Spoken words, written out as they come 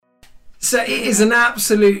So it is an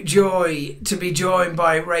absolute joy to be joined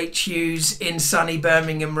by Rach Hughes in sunny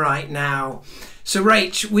Birmingham right now. So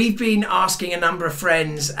Rach, we've been asking a number of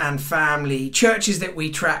friends and family, churches that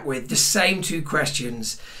we track with, the same two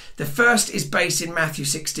questions. The first is based in Matthew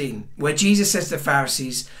 16, where Jesus says to the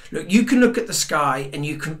Pharisees, look, you can look at the sky and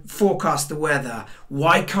you can forecast the weather.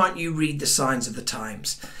 Why can't you read the signs of the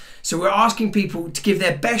times? So we're asking people to give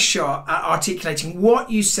their best shot at articulating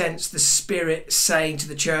what you sense the Spirit saying to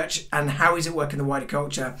the church and how is it working in the wider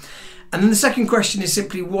culture. And then the second question is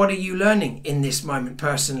simply, what are you learning in this moment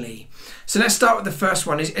personally? So let's start with the first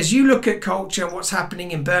one. As you look at culture and what's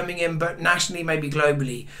happening in Birmingham, but nationally, maybe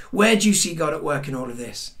globally, where do you see God at work in all of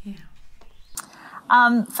this?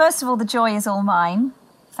 Yeah. First of all, the joy is all mine.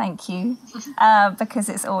 Thank you, because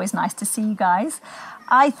it's always nice to see you guys.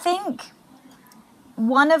 I think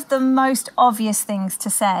one of the most obvious things to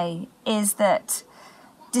say is that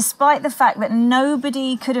despite the fact that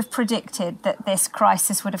nobody could have predicted that this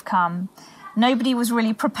crisis would have come, nobody was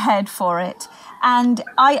really prepared for it. And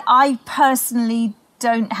I personally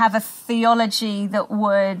don't have a theology that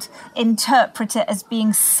would interpret it as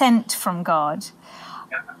being sent from God.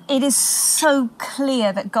 It is so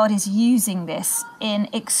clear that God is using this in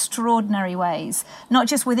extraordinary ways, not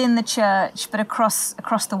just within the church, but across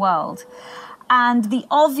the world. And the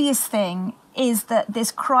obvious thing is that this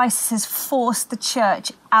crisis has forced the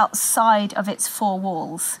church outside of its four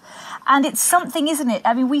walls. And it's something, isn't it?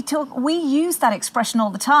 I mean, we use that expression all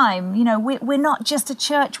the time. You know, we're not just a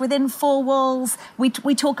church within four walls. We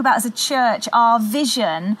talk about as a church, our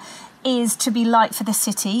vision is to be light for the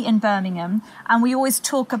city in Birmingham. And we always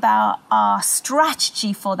talk about our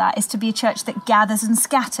strategy for that is to be a church that gathers and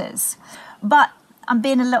scatters. But I'm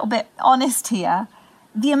being a little bit honest here.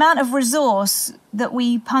 The amount of resource that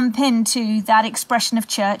we pump into that expression of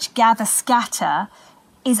church, gather, scatter,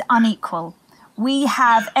 is unequal. We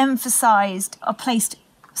have emphasized or placed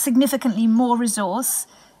significantly more resource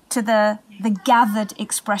to the gathered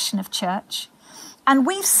expression of church. And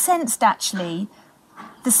we've sensed actually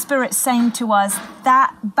the Spirit saying to us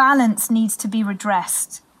that balance needs to be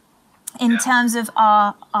redressed in terms of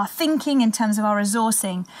our thinking, in terms of our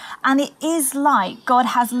resourcing. And it is like God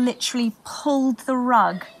has literally pulled the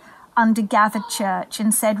rug under gathered church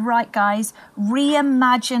and said, right, guys,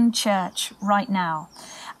 reimagine church right now.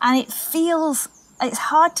 And it feels, it's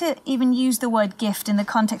hard to even use the word gift in the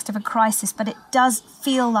context of a crisis, but it does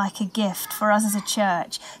feel like a gift for us as a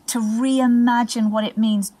church to reimagine what it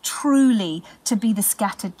means truly to be the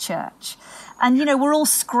scattered church. And, you know, we're all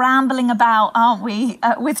scrambling about, aren't we,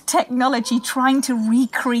 with technology, trying to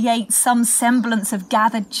recreate some semblance of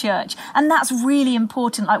gathered church. And that's really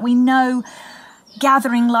important. Like, we know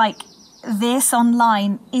gathering like this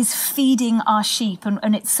online is feeding our sheep,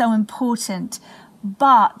 and it's so important.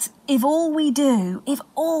 But if all we do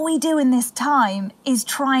in this time is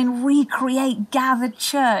try and recreate gathered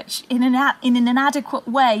church in an inadequate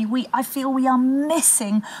way, I feel we are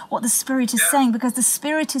missing what the Spirit is saying, because the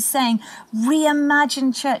Spirit is saying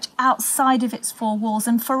reimagine church outside of its four walls.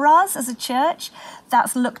 And for us as a church,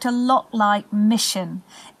 that's looked a lot like mission.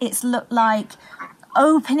 It's looked like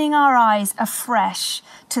opening our eyes afresh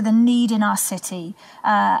to the need in our city,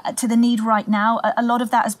 to the need right now. A lot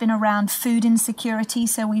of that has been around food insecurity.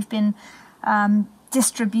 So we've been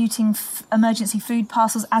distributing emergency food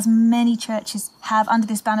parcels, as many churches have, under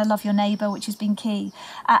this banner, Love Your Neighbour, which has been key.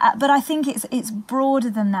 But I think it's broader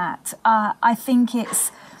than that. I think it's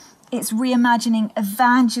reimagining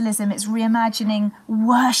evangelism, it's reimagining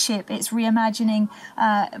worship, it's reimagining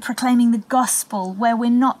proclaiming the gospel, where we're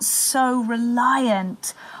not so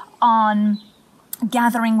reliant on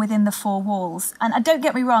gathering within the four walls. And don't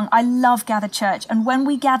get me wrong, I love Gather Church. And when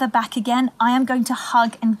we gather back again, I am going to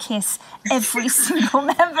hug and kiss every single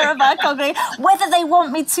member of our congregation, whether they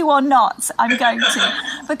want me to or not, I'm going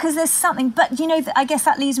to. Because there's something, but you know, I guess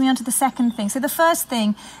that leads me on to the second thing. So the first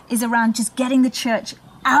thing is around just getting the church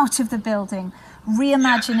out of the building,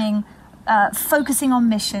 reimagining, focusing on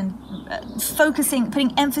mission,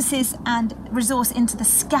 putting emphasis and resource into the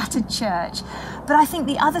scattered church. But I think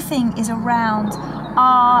the other thing is around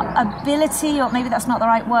our ability, or maybe that's not the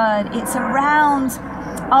right word, it's around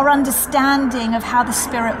our understanding of how the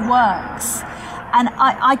Spirit works. And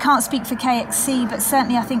I can't speak for KXC, but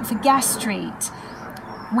certainly I think for Gas Street,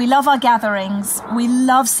 we love our gatherings. We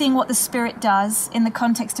love seeing what the Spirit does in the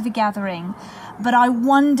context of a gathering. But I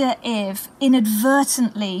wonder if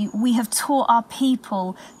inadvertently we have taught our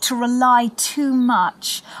people to rely too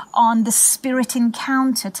much on the Spirit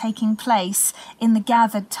encounter taking place in the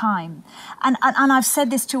gathered time. And I've said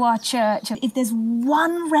this to our church. If there's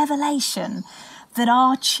one revelation that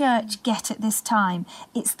our church get at this time,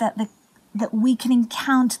 it's that that we can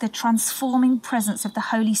encounter the transforming presence of the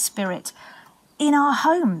Holy Spirit in our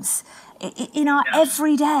homes, in our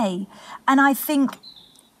everyday. And I think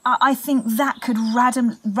that could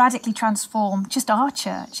radically transform just our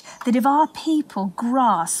church. That if our people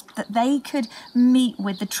grasp that they could meet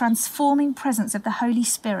with the transforming presence of the Holy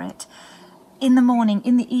Spirit in the morning,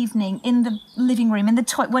 in the evening, in the living room, in the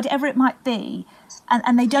toilet, whatever it might be,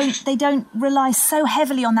 and they don't rely so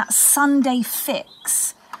heavily on that Sunday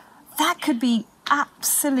fix, that could be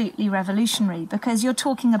absolutely revolutionary, because you're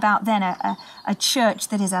talking about then a church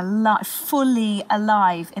that is fully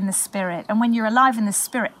alive in the Spirit. And when you're alive in the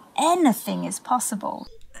Spirit, anything is possible.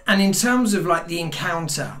 And in terms of like the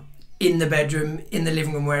encounter in the bedroom, in the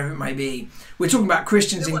living room, wherever it may be, we're talking about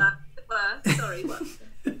Christians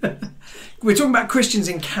we're talking about Christians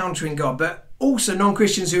encountering God, but also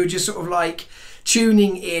non-Christians who are just sort of like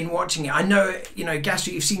tuning in, watching it. I know,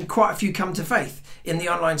 Gastro, you've seen quite a few come to faith in the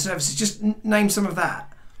online services. Just name some of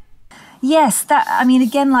that. Yes,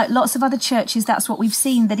 again, like lots of other churches, that's what we've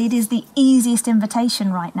seen, that it is the easiest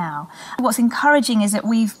invitation right now. What's encouraging is that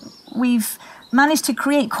we've managed to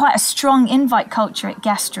create quite a strong invite culture at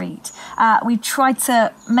Gas Street. We've tried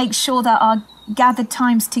to make sure that our gathered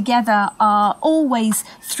times together are always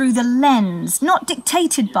through the lens, not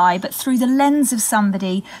dictated by, but through the lens of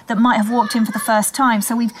somebody that might have walked in for the first time.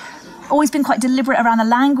 So we've always been quite deliberate around the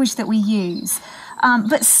language that we use.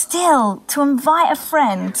 But still, to invite a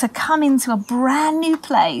friend to come into a brand new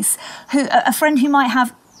place, a friend who might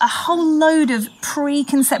have a whole load of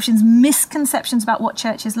preconceptions, misconceptions about what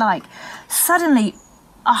church is like, suddenly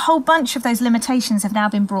a whole bunch of those limitations have now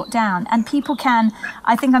been brought down, and people can,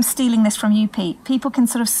 I think I'm stealing this from you, Pete, people can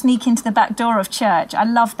sort of sneak into the back door of church. I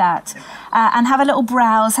love that. And have a little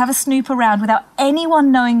browse, have a snoop around without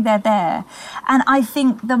anyone knowing they're there. And I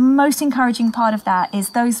think the most encouraging part of that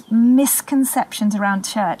is those misconceptions around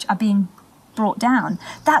church are being brought down.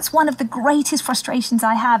 That's one of the greatest frustrations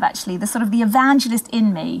I have, actually, the sort of the evangelist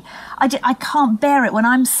in me. I can't bear it when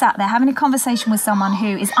I'm sat there having a conversation with someone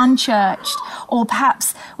who is unchurched, or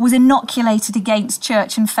perhaps was inoculated against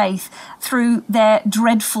church and faith through their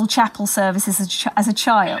dreadful chapel services as a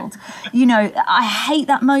child. I hate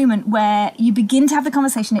that moment where you begin to have the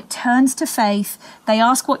conversation, it turns to faith, they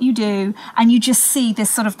ask what you do, and you just see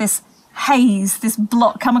this haze, this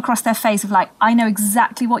block come across their face of like, I know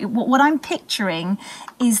exactly what I'm picturing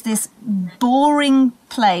is this boring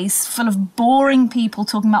place full of boring people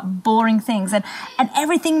talking about boring things, and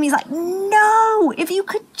everything means like, no, if you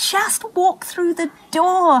could just walk through the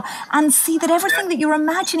door and see that everything that you're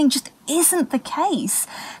imagining just isn't the case,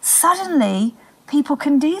 suddenly people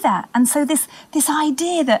can do that. And so this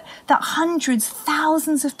idea that hundreds,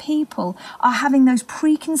 thousands of people are having those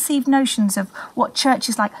preconceived notions of what church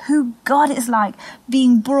is like, who God is like,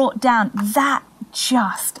 being brought down, that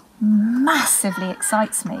just massively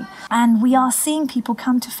excites me. And we are seeing people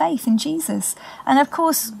come to faith in Jesus. And of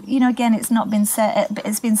course, again,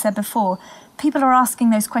 it's been said before, people are asking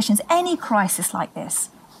those questions. Any crisis like this,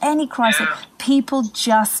 people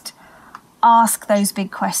just ask those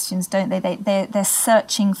big questions, don't they? They're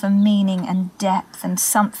searching for meaning and depth and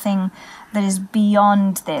something that is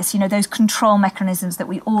beyond this. Those control mechanisms that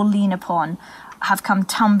we all lean upon have come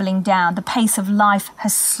tumbling down. The pace of life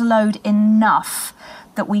has slowed enough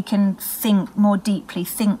that we can think more deeply,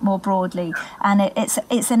 think more broadly. And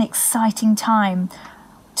it's an exciting time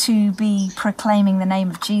to be proclaiming the name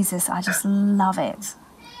of Jesus. I just love it.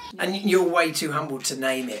 And you're way too humble to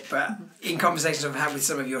name it, but in conversations I've had with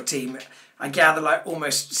some of your team, I gather like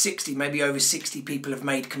almost 60, maybe over 60 people have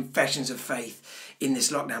made confessions of faith in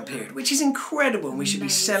this lockdown period, which is incredible, and we should be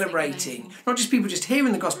celebrating, not just people just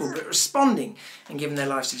hearing the gospel, but responding and giving their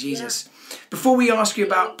lives to Jesus. Yeah. Before we ask you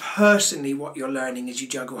about personally what you're learning as you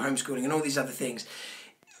juggle homeschooling and all these other things,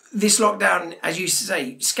 this lockdown, as you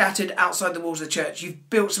say, scattered outside the walls of the church, you've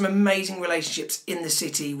built some amazing relationships in the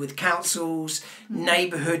city with councils,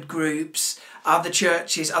 neighbourhood groups, other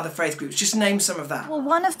churches, other faith groups. Just name some of that. Well,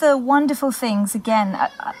 one of the wonderful things, again,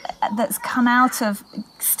 that's come out of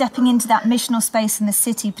stepping into that missional space in the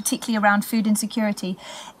city, particularly around food insecurity,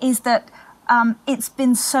 is that it's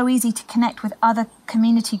been so easy to connect with other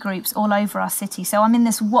community groups all over our city. So I'm in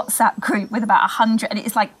this WhatsApp group with about 100, and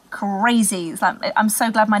it's like crazy. It's like, I'm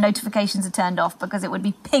so glad my notifications are turned off, because it would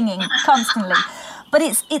be pinging constantly. But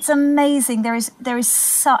it's amazing. There is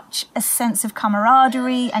such a sense of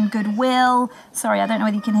camaraderie and goodwill. Sorry, I don't know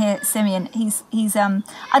whether you can hear Simeon. He's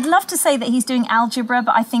I'd love to say that he's doing algebra,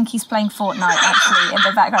 but I think he's playing Fortnite actually in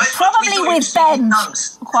the background. Probably with Ben,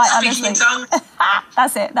 quite honestly.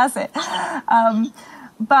 That's it.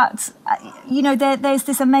 But, there's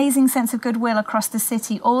this amazing sense of goodwill across the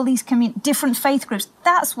city, all these different faith groups.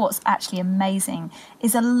 That's what's actually amazing,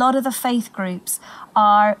 is a lot of the faith groups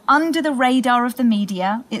are under the radar of the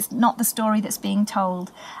media. It's not the story that's being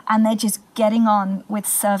told. And they're just getting on with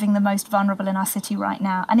serving the most vulnerable in our city right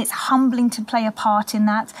now. And it's humbling to play a part in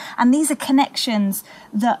that. And these are connections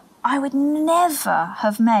that I would never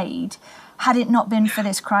have made had it not been for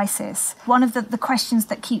this crisis. One of the questions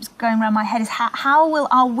that keeps going around my head is how will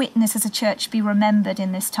our witness as a church be remembered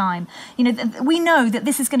in this time? We know that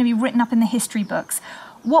this is going to be written up in the history books.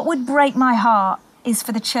 What would break my heart is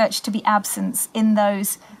for the church to be absent in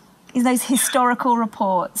those historical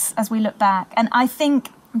reports as we look back. And I think,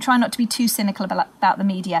 I'm trying not to be too cynical about the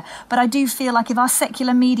media, but I do feel like if our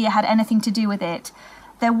secular media had anything to do with it,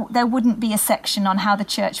 there wouldn't be a section on how the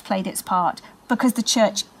church played its part, because the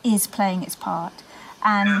church is playing its part.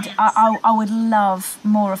 And I would love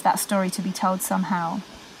more of that story to be told somehow.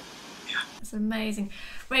 That's amazing.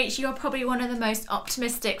 Rach, you're probably one of the most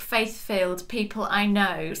optimistic, faith-filled people I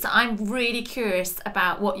know. So I'm really curious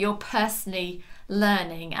about what you're personally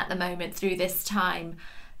learning at the moment through this time,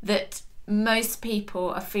 that most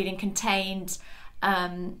people are feeling contained,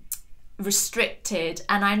 restricted,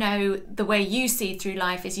 and I know the way you see through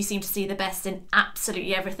life is you seem to see the best in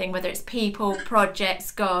absolutely everything, whether it's people,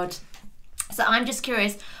 projects, God. So I'm just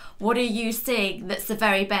curious, what are you seeing that's the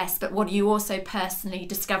very best, but what are you also personally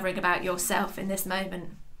discovering about yourself in this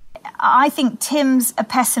moment? I think Tim's a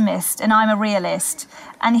pessimist and I'm a realist,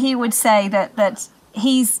 and he would say that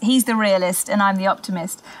he's the realist and I'm the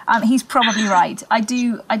optimist. He's probably right. I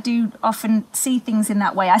do often see things in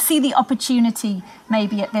that way. I see the opportunity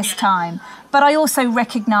maybe at this time, but I also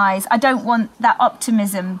recognise I don't want that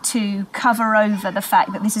optimism to cover over the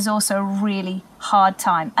fact that this is also a really hard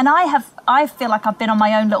time. And I feel like I've been on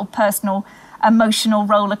my own little personal emotional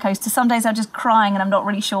roller coaster. Some days I'm just crying and I'm not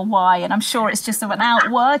really sure why, and I'm sure it's just an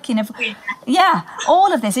outworking of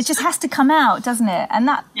all of this. It just has to come out, doesn't it? And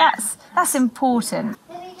that's important.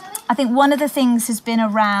 I think one of the things has been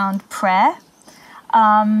around prayer.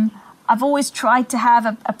 I've always tried to have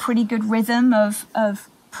a pretty good rhythm of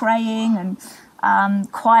praying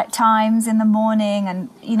and quiet times in the morning, and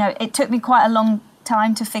it took me quite a long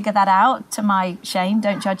time to figure that out, to my shame,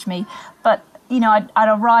 don't judge me, but I'd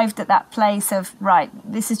arrived at that place of, right,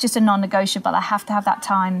 this is just a non-negotiable. I have to have that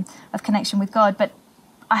time of connection with God. But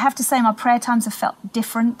I have to say my prayer times have felt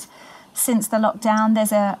different since the lockdown.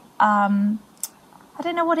 There's I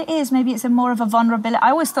don't know what it is. Maybe it's more of a vulnerability.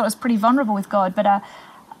 I always thought I was pretty vulnerable with God, but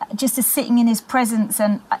just as sitting in his presence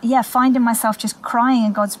and, finding myself just crying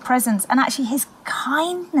in God's presence and actually his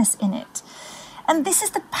kindness in it. And this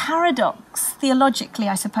is the paradox, theologically,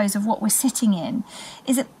 I suppose, of what we're sitting in,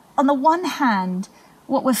 is that on the one hand,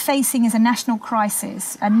 what we're facing is a national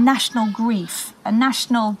crisis, a national grief, a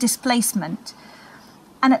national displacement.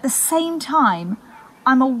 And at the same time,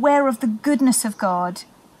 I'm aware of the goodness of God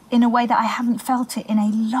in a way that I haven't felt it in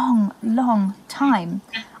a long, long time.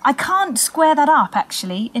 I can't square that up,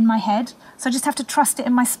 actually, in my head, so I just have to trust it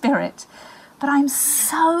in my spirit. But I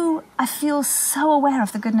feel so aware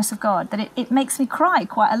of the goodness of God that it makes me cry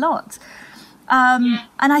quite a lot. And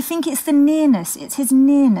I think it's it's his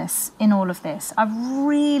nearness in all of this. I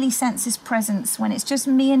really sense his presence when it's just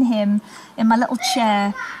me and him in my little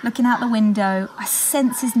chair looking out the window. I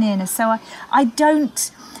sense his nearness. So I don't,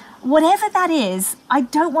 whatever that is, I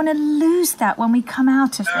don't want to lose that when we come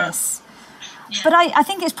out of this. But I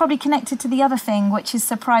think it's probably connected to the other thing, which is,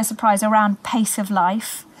 surprise, surprise, around pace of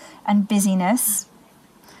life and busyness.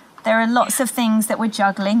 There are lots of things that we're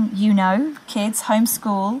juggling, kids,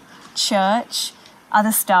 homeschool, church,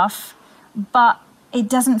 other stuff, but it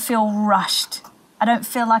doesn't feel rushed. I don't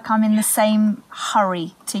feel like I'm in the same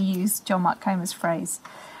hurry, to use John Mark Comer's phrase.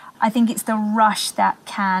 I think it's the rush that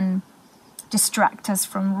can distract us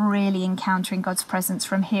from really encountering God's presence,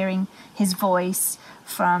 from hearing his voice,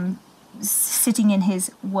 from sitting in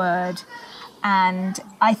his word. And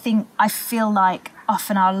I feel like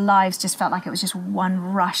often our lives just felt like it was just one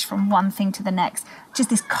rush from one thing to the next, just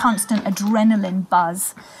this constant adrenaline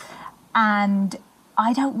buzz. And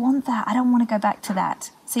I don't want that. I don't want to go back to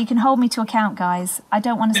that. So you can hold me to account, guys. I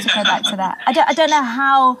don't want us to go back to that. I don't know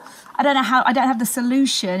how, I don't have the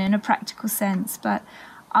solution in a practical sense, but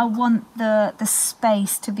I want the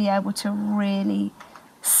space to be able to really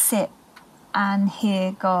sit and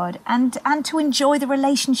hear God and to enjoy the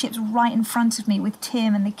relationships right in front of me with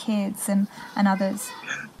Tim and the kids and others.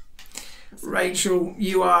 Rachel,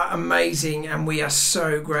 you are amazing, and we are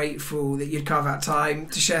so grateful that you'd carve out time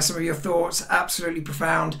to share some of your thoughts. Absolutely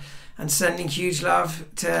profound, and sending huge love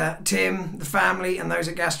to Tim, the family, and those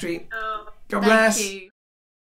at Gas Street. God bless. Thank you.